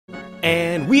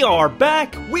And we are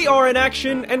back, we are in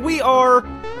action, and we are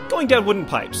going down wooden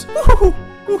pipes.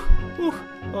 Woo-hoo-hoo. Woo-hoo.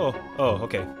 Oh,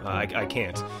 okay. I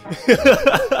can't.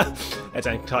 That's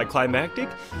anticlimactic.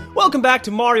 Welcome back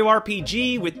to Mario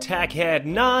RPG with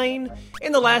Tackhead9.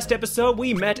 In the last episode,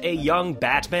 we met a young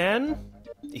Batman.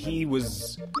 He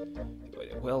was...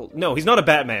 well, no, he's not a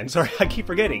Batman. Sorry, I keep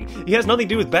forgetting. He has nothing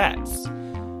to do with bats.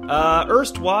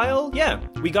 Erstwhile, yeah,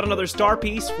 we got another star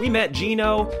piece, we met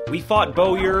Gino, we fought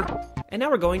Bowyer, and now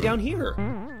we're going down here.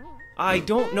 I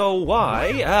don't know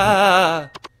why,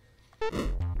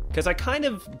 because I kind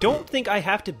of don't think I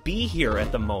have to be here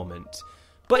at the moment.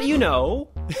 But you know,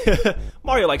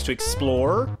 Mario likes to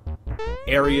explore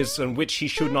areas in which he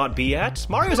should not be at.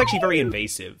 Mario's actually very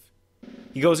invasive.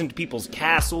 He goes into people's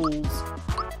castles,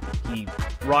 he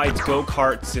rides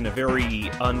go-karts in a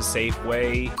very unsafe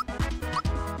way.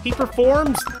 He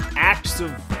performs acts of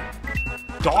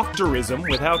doctorism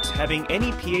without having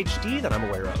any PhD that I'm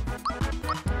aware of.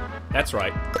 That's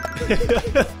right.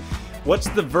 What's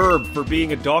the verb for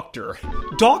being a doctor?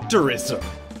 Doctorism,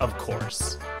 of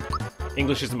course.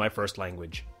 English isn't my first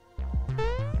language.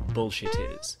 Bullshit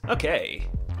is. Okay.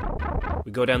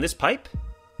 We go down this pipe.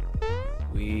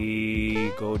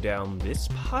 We go down this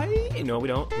pipe? No, we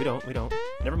don't.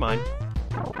 Never mind.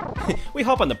 We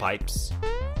hop on the pipes.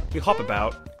 We hop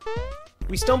about.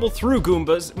 We stumble through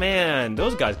Goombas. Man,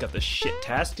 those guys got the shit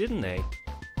task, didn't they?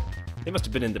 They must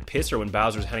have been in the pisser when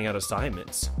Bowser's handing out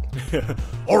assignments.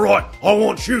 Alright, I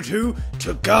want you two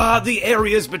to guard the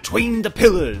areas between the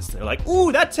pillars. They're like,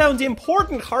 ooh, that sounds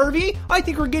important, Harvey. I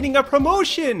think we're getting a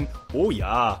promotion. Oh,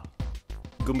 yeah.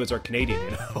 Goombas are Canadian,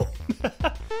 you know.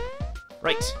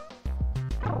 Right.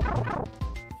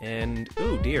 And,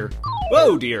 ooh, dear.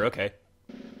 Whoa, dear, okay.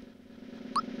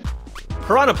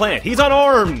 Piranha Plant, he's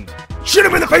unarmed! Shoot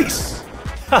him in the face!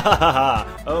 Ha ha ha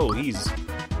ha! Oh, he's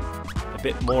a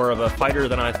bit more of a fighter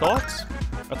than I thought.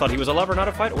 I thought he was a lover, not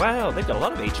a fighter. Wow, they've got a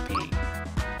lot of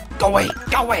HP. Go away!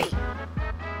 Go away!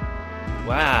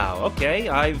 Wow, okay,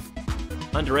 I've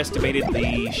underestimated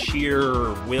the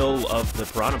sheer will of the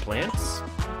Piranha Plants.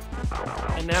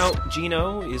 And now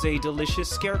Gino is a delicious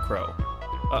scarecrow.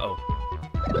 Uh-oh.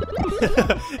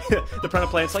 The Piranha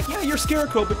Plant's like, yeah, you're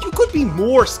Scarecrow, but you could be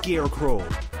more Scarecrow.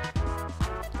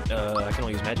 I can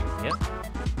only use magic. Yeah?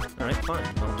 Alright, fine.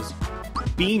 I'll just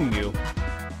beam you.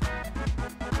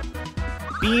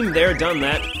 Beam there, done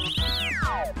that.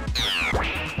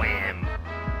 Wham.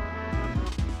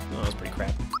 Oh, that was pretty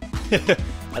crap.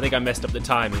 I think I messed up the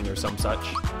timing or some such.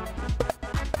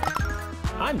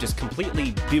 I'm just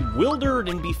completely bewildered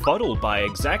and befuddled by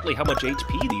exactly how much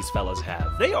HP these fellas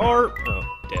have. They are...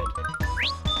 oh, dead.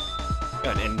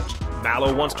 And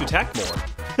Mallow wants to attack more.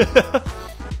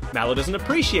 Mallow doesn't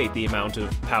appreciate the amount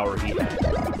of power he has.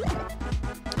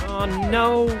 Oh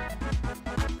no!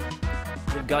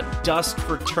 They've got dust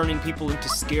for turning people into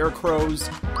scarecrows,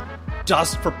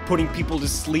 dust for putting people to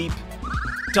sleep,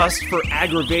 dust for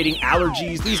aggravating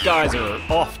allergies. These guys are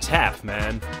off tap,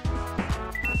 man.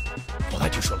 For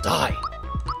that you shall die.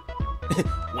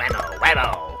 Whammo,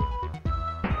 whammo!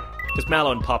 Because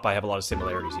Mallow and Popeye have a lot of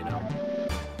similarities, you know.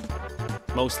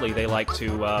 Mostly they like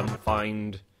to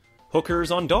find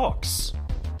hookers on docks.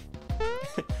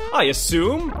 I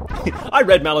assume. I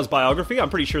read Mallow's biography. I'm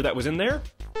pretty sure that was in there.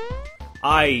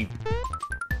 I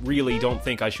really don't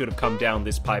think I should have come down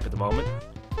this pipe at the moment.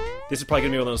 This is probably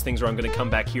going to be one of those things where I'm going to come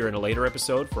back here in a later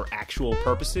episode for actual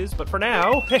purposes. But for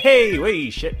now, hey,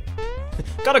 wait, shit.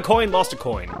 Got a coin, lost a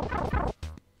coin.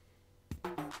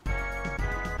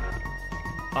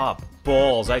 Ah,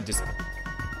 balls. I just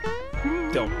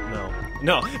don't know.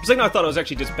 No, for a second I thought I was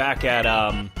actually just back at,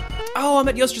 oh, I'm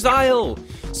at Yoshi's Isle!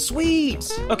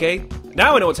 Sweet! Okay,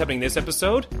 now I know what's happening in this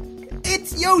episode.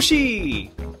 It's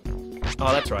Yoshi!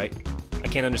 Oh, that's right. I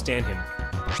can't understand him.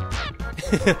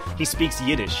 He speaks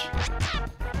Yiddish.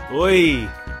 Oi!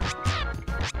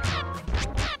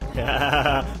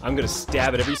 I'm gonna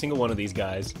stab at every single one of these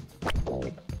guys.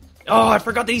 Oh, I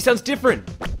forgot that he sounds different!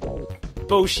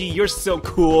 Boshi, you're so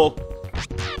cool.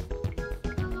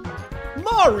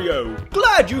 Mario!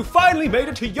 Glad you finally made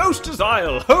it to Yoshi's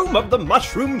Isle, home of the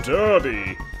Mushroom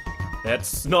Derby!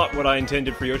 That's not what I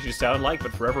intended for Yoshi to sound like,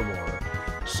 but forevermore.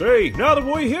 Say, now that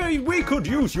we're here, we could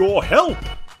use your help!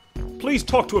 Please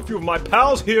talk to a few of my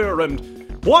pals here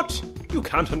and... What? You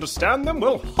can't understand them?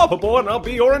 Well, hop aboard and I'll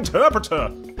be your interpreter!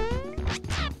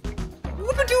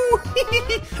 Whoop-a-doo!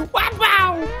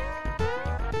 Wow-wow!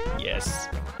 Yes.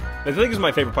 I think this is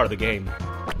my favorite part of the game.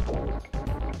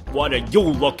 What are you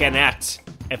looking at?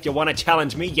 If you want to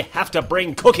challenge me, you have to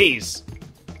bring cookies!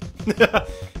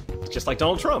 Just like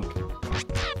Donald Trump.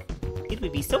 It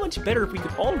would be so much better if we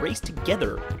could all race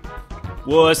together.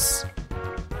 Wuss.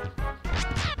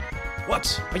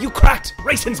 What? Are you cracked?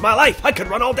 Racing's my life. I could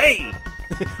run all day.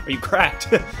 Are you cracked?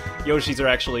 Yoshis are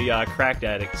actually cracked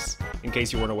addicts, in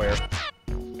case you weren't aware.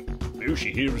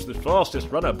 Yoshi here is the fastest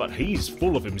runner, but he's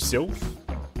full of himself.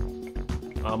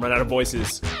 I'm running out of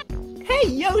voices. Hey,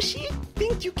 Yoshi!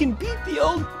 Think you can beat the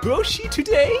old Boshi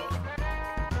today?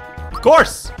 Of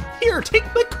course! Here, take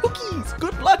my cookies!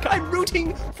 Good luck, I'm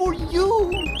rooting for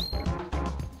you!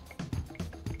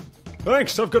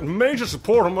 Thanks, I've got major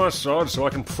support on my side, so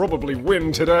I can probably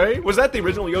win today. Was that the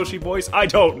original Yoshi voice? I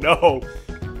don't know.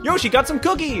 Yoshi got some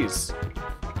cookies!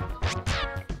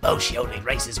 Yoshi only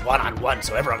races one-on-one,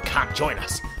 so everyone can't join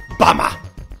us. Bummer!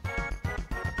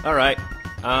 Alright,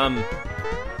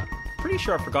 pretty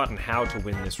sure I've forgotten how to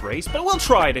win this race, but we'll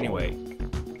try it anyway.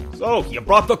 So, you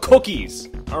brought the cookies!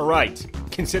 Alright,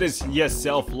 consider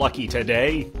yourself lucky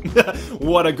today.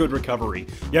 What a good recovery.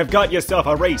 You've got yourself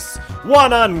a race,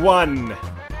 one-on-one!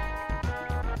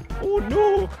 Oh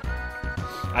no!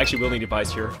 I actually will need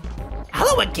advice here.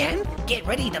 Hello again! Get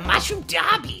ready, the Mushroom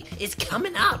Derby is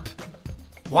coming up!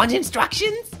 Want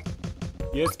instructions?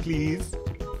 Yes, please.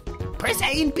 Press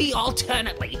A and B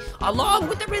alternately, along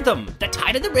with the rhythm. The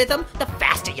tighter the rhythm, the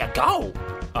faster you go.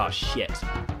 Oh, shit.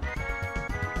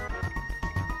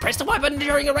 Press the Y button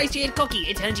during a race to eat a cookie.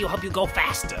 It tends to help you go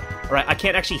faster. Alright, I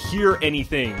can't actually hear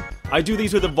anything. I do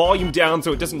these with the volume down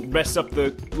so it doesn't mess up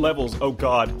the levels. Oh,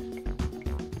 God.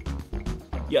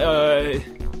 Yeah,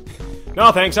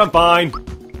 no, thanks, I'm fine.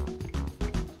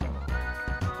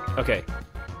 Okay.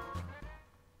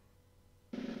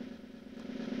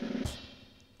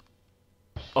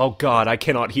 Oh god, I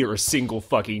cannot hear a single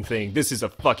fucking thing. This is a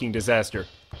fucking disaster.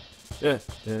 Yeah.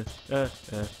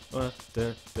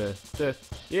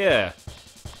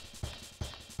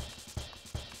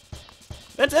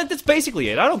 That's basically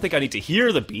it. I don't think I need to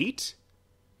hear the beat.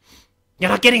 You're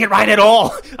not getting it right at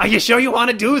all. Are you sure you want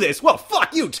to do this? Well,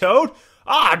 fuck you, Toad.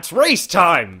 Ah, it's race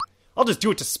time. I'll just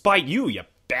do it to spite you, you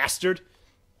bastard.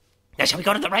 Now, shall we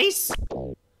go to the race?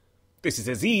 This is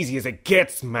as easy as it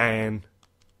gets, man.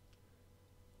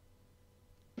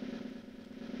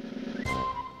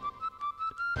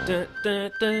 Dun,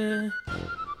 dun, dun.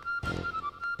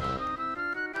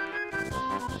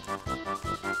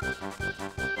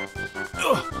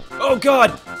 Oh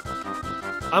god!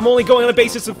 I'm only going on the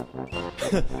basis of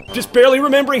just barely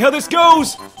remembering how this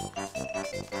goes!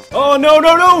 Oh no,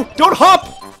 no, no! Don't hop!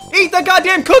 Eat the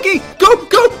goddamn cookie! Go,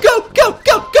 go, go, go,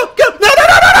 go, go, go! No, no,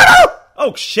 no, no, no, no!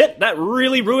 Oh shit, that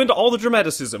really ruined all the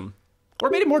dramaticism. Or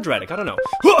made it more dramatic, I don't know.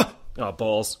 Oh,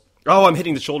 balls. Oh, I'm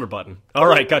hitting the shoulder button.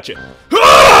 Alright, gotcha.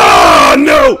 Ah,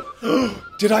 no!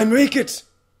 Did I make it?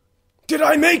 Did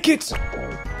I make it?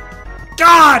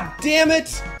 God damn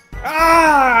it!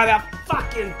 Ah, that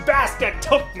fucking bastard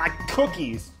took my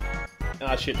cookies!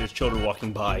 Ah, shit, there's children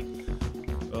walking by.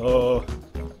 Oh.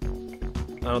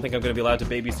 I don't think I'm gonna be allowed to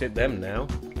babysit them now.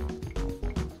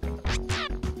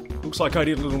 Looks like I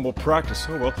need a little more practice.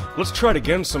 Oh well, let's try it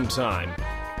again sometime.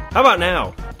 How about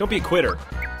now? Don't be a quitter.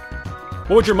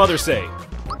 What would your mother say?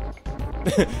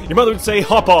 Your mother would say,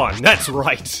 hop on. That's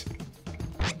right.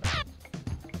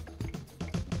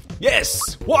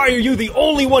 Yes! Why are you the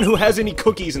only one who has any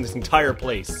cookies in this entire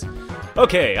place?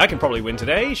 Okay, I can probably win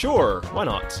today. Sure, why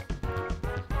not?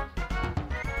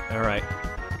 Alright.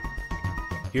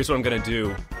 Here's what I'm gonna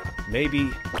do. Maybe...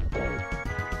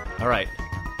 Alright.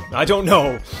 I don't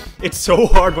know. It's so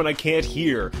hard when I can't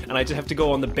hear, and I just have to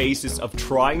go on the basis of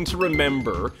trying to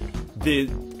remember the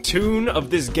tune of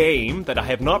this game that I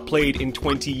have not played in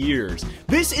 20 years.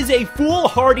 This is a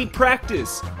foolhardy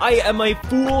practice. I am a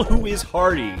fool who is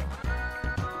hardy.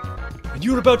 And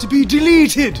you're about to be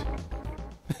deleted!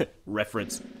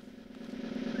 Reference.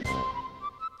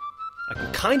 I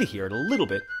can kinda hear it a little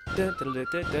bit.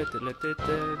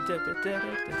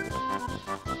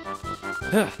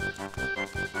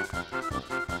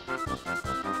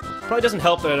 Probably doesn't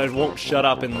help that I won't shut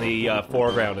up in the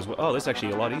foreground as well. Oh, this is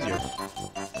actually a lot easier.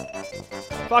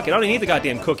 Fuck it, I don't need the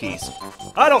goddamn cookies.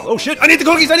 I don't- oh shit, I need the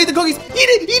cookies, I need the cookies! Eat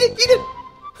it, eat it, eat it!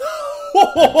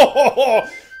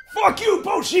 Fuck you,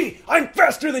 Boshi! I'm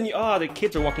faster than you! Ah, the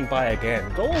kids are walking by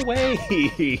again. Go away!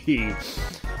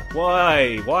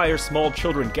 Why? Why are small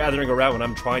children gathering around when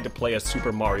I'm trying to play a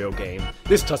Super Mario game?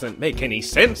 This doesn't make any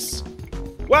sense!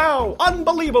 Wow!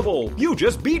 Unbelievable! You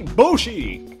just beat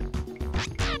Boshi!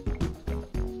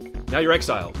 Now you're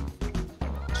exiled.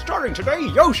 Starting today,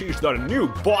 Yoshi's the new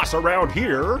boss around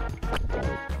here!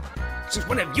 Since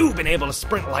when have you been able to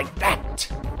sprint like that?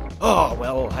 Oh,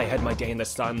 well, I had my day in the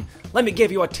sun. Let me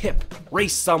give you a tip.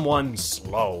 Race someone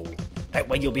slow. That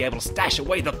way you'll be able to stash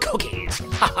away the cookies.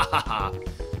 Ha ha ha ha.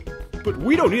 But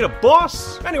we don't need a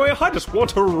boss! Anyway, I just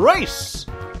want to race!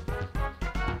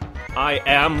 I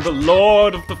am the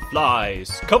Lord of the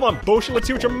Flies. Come on, Boshi, let's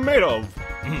see what you're made of.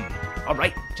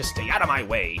 Alright, just stay out of my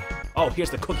way. Oh, here's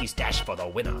the cookie stash for the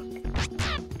winner.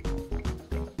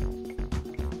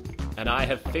 And I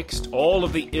have fixed all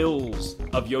of the ills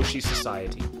of Yoshi's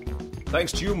society.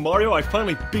 Thanks to you, Mario, I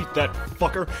finally beat that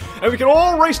fucker, and we can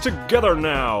all race together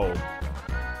now!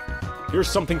 Here's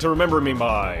something to remember me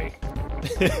by.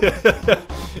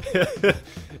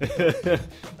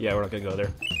 Yeah, we're not gonna go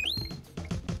there.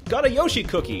 Got a Yoshi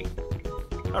cookie!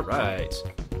 Alright.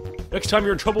 Next time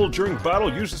you're in trouble during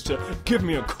battle, use this to give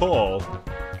me a call.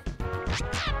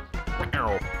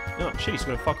 Ow. Oh, shit, he's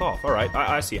gonna fuck off. Alright,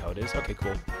 I see how it is. Okay,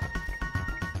 cool.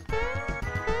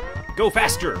 Go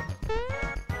faster!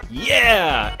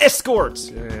 Yeah!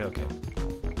 Escorts! Okay.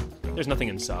 There's nothing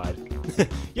inside.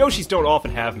 Yoshis don't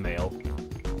often have male.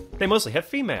 They mostly have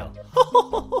female.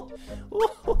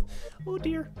 Oh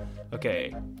dear.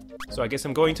 Okay. So I guess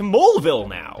I'm going to Moleville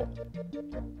now.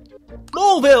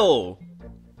 Moleville!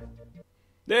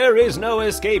 There is no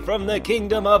escape from the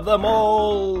kingdom of the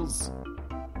moles!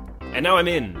 And now I'm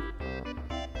in.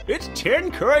 It's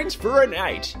 10 coins for a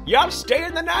night. Y'all stay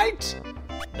in the night?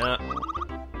 Nah.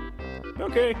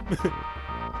 Okay.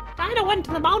 Dinah went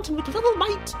to the mountain with little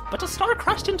might, but a star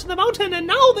crashed into the mountain and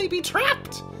now they be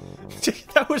trapped!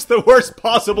 That was the worst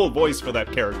possible voice for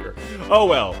that character. Oh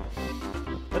well.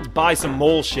 Let's buy some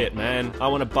mole shit, man. I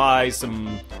want to buy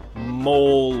some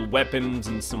mole weapons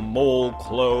and some mole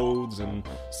clothes and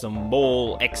some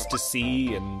mole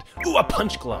ecstasy and... Ooh, a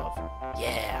punch glove!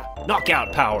 Yeah!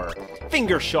 Knockout power!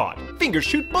 Finger shot! Finger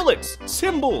shoot bullets!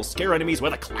 Symbols! Scare enemies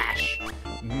with a clash!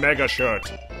 Mega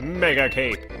shirt! Mega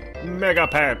cape! Mega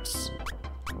pants!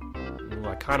 Ooh,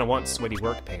 I kinda want sweaty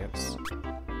work pants.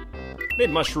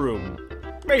 Mid-mushroom!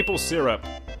 Maple syrup!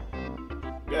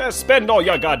 Yeah, spend all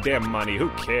your goddamn money. Who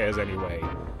cares anyway?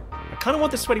 I kinda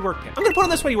want the sweaty work pants. I'm gonna put on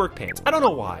the sweaty work pants. I don't know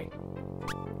why.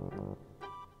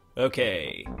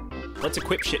 Okay. Let's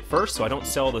equip shit first so I don't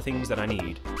sell the things that I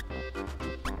need.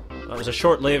 That was a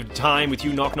short-lived time with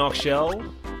you, Knock Knock Shell.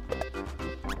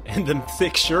 And them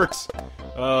thick shirts.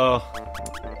 That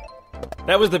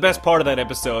was the best part of that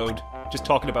episode. Just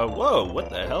talking about, whoa, what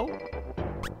the hell?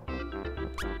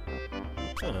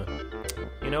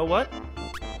 You know what?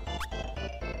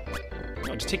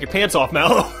 No, just take your pants off,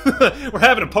 Mallow. We're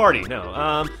having a party. No,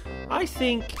 I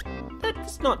think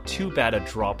that's not too bad a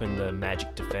drop in the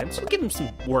magic defense. We'll give him some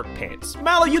work pants.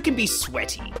 Mallow, you can be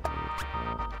sweaty.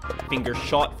 Finger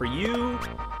shot for you.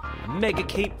 Mega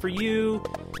cape for you.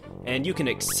 And you can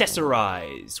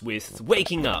accessorize with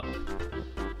waking up.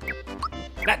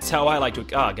 That's how I like to...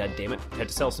 Ah, god damn it. Had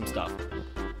to sell some stuff.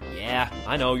 Yeah,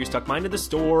 I know, you're stuck minding the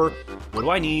store. What do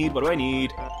I need? What do I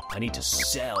need? I need to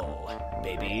sell,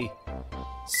 baby.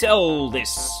 Sell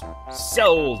this.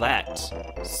 Sell that.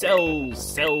 Sell,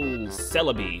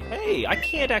 Celebi. Hey, I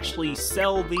can't actually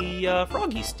sell the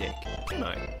froggy stick, can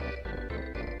I?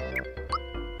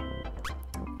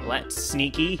 Well, that's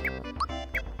sneaky.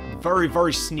 Very,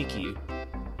 very sneaky.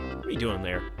 What are you doing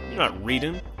there? You're not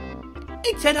reading.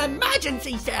 It's an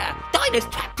emergency, sir! Dinah's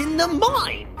trapped in the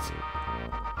mines!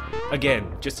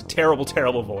 Again, just a terrible,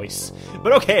 terrible voice.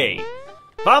 But okay.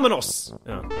 Vamonos!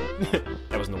 Oh.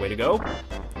 That wasn't the way to go.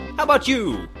 How about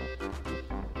you?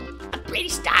 A pretty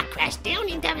star crashed down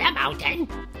into the mountain.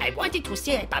 I wanted to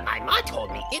see it, but my ma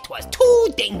told me it was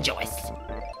too dangerous.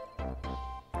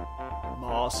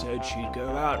 Ma said she'd go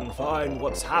out and find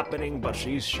what's happening, but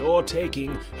she's sure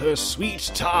taking her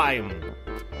sweet time.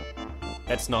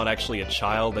 That's not actually a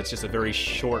child, that's just a very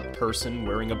short person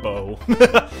wearing a bow.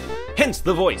 Hence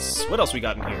the voice. What else we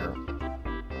got in here?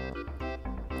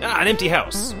 Ah, an empty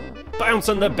house. Bounce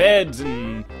on the beds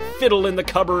and fiddle in the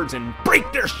cupboards and break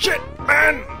their shit,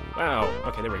 man! Wow,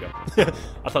 okay, there we go.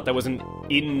 I thought that was an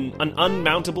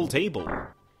unmountable table.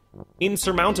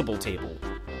 Insurmountable table.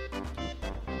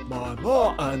 My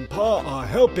ma and pa are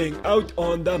helping out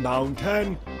on the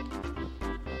mountain.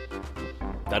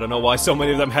 I don't know why so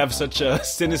many of them have such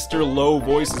sinister low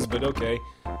voices, but okay.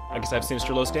 I guess I have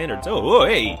sinister low standards. Oh,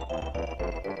 hey!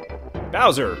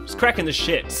 Bowser is cracking the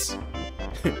shits.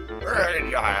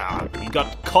 He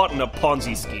got caught in a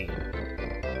Ponzi scheme.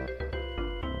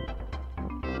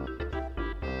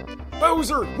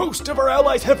 Bowser, most of our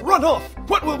allies have run off.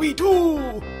 What will we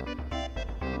do?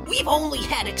 We've only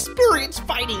had experience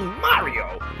fighting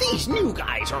Mario. These new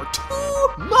guys are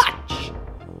too much.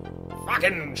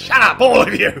 Fucking shut up, all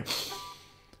of you!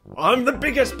 I'm the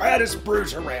biggest, baddest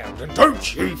brute around, and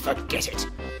don't you forget it.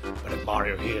 But if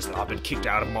Mario hears that I've been kicked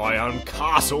out of my own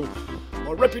castle,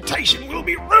 my reputation will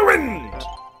be ruined.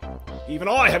 Even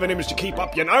I have an image to keep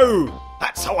up, you know.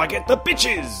 That's how I get the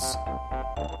bitches.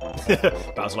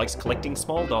 Bowser likes collecting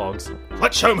small dogs.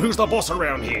 Let's show him who's the boss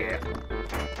around here.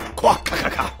 Quack,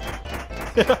 ka.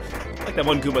 Like that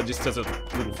one Goomba just does a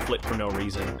little flip for no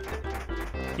reason.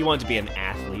 He wanted to be an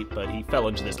athlete, but he fell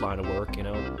into this line of work, you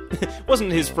know.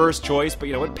 Wasn't his first choice, but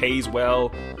you know, it pays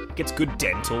well, gets good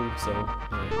dental, so...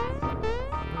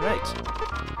 Alright.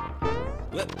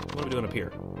 What are we doing up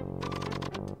here?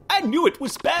 I knew it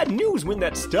was bad news when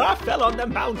that star fell on the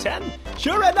mountain.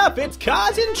 Sure enough, it's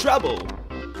causing trouble.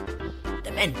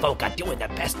 The menfolk are doing their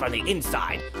best from the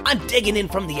inside. I'm digging in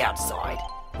from the outside.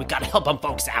 We gotta help them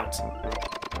folks out.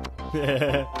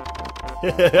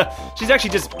 She's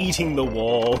actually just eating the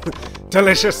wall.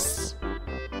 Delicious.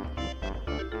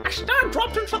 A star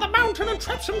dropped into the mountain and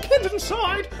trapped some kids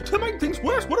inside. To make things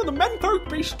worse, one of the menfolk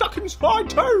be stuck inside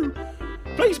too.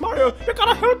 Please, Mario, you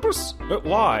gotta help us.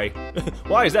 Why?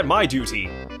 Why is that my duty?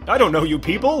 I don't know you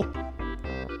people.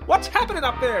 What's happening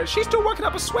up there? She's still working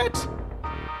up a sweat.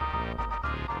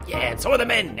 Yeah, and so are the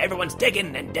men. Everyone's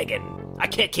digging and digging. I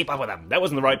can't keep up with them. That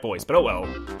wasn't the right voice, but oh well.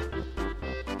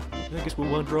 I guess we'll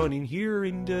wander on in here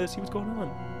and see what's going on.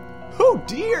 Oh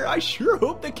dear, I sure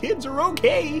hope the kids are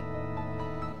okay.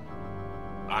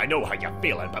 I know how you're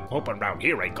feeling, but moping around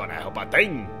here ain't gonna help a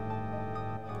thing.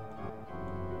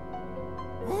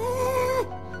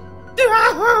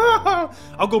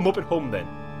 I'll go mope at home then.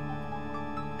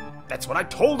 That's what I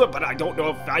told her, but I don't know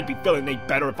if I'd be feeling any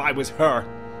better if I was her.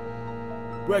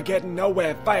 We're getting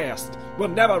nowhere fast. We'll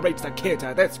never reach the kids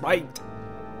at this rate.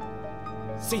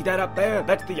 See that up there?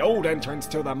 That's the old entrance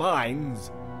to the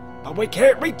mines. But we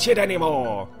can't reach it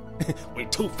anymore. We're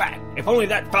too fat. If only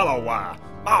that fellow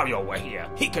Mario were here,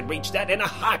 he could reach that in a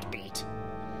heartbeat.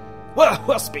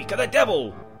 Well, speak of the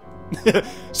devil.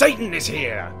 Satan is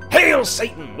here. Hail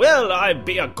Satan! Well, I'd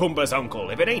be a Goomba's uncle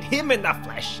if it ain't him in the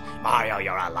flesh. Mario,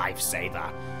 you're a lifesaver.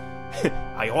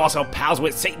 Are you also pals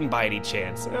with Satan by any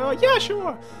chance? Yeah,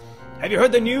 sure. Have you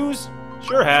heard the news?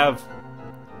 Sure have.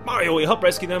 Mario, will you help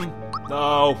rescue them?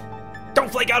 No. Don't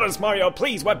flake out on us, Mario,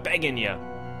 please, we're begging you.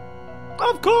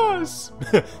 Of course.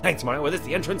 Thanks, Mario. Well, there's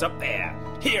the entrance up there.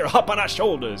 Here, hop on our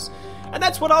shoulders. And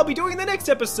that's what I'll be doing in the next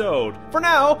episode. For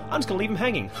now, I'm just gonna leave him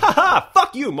hanging. Haha,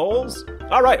 fuck you, moles.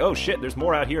 Alright, oh shit, there's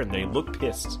more out here and they look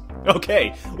pissed.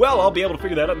 Okay, well, I'll be able to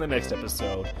figure that out in the next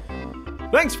episode.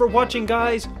 Thanks for watching,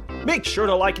 guys. Make sure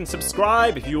to like and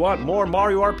subscribe if you want more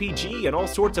Mario RPG and all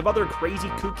sorts of other crazy,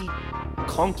 kooky,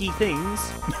 conky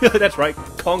things. That's right,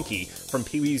 conky from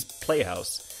Pee-wee's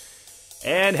Playhouse.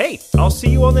 And hey, I'll see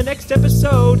you on the next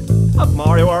episode of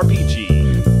Mario RPG.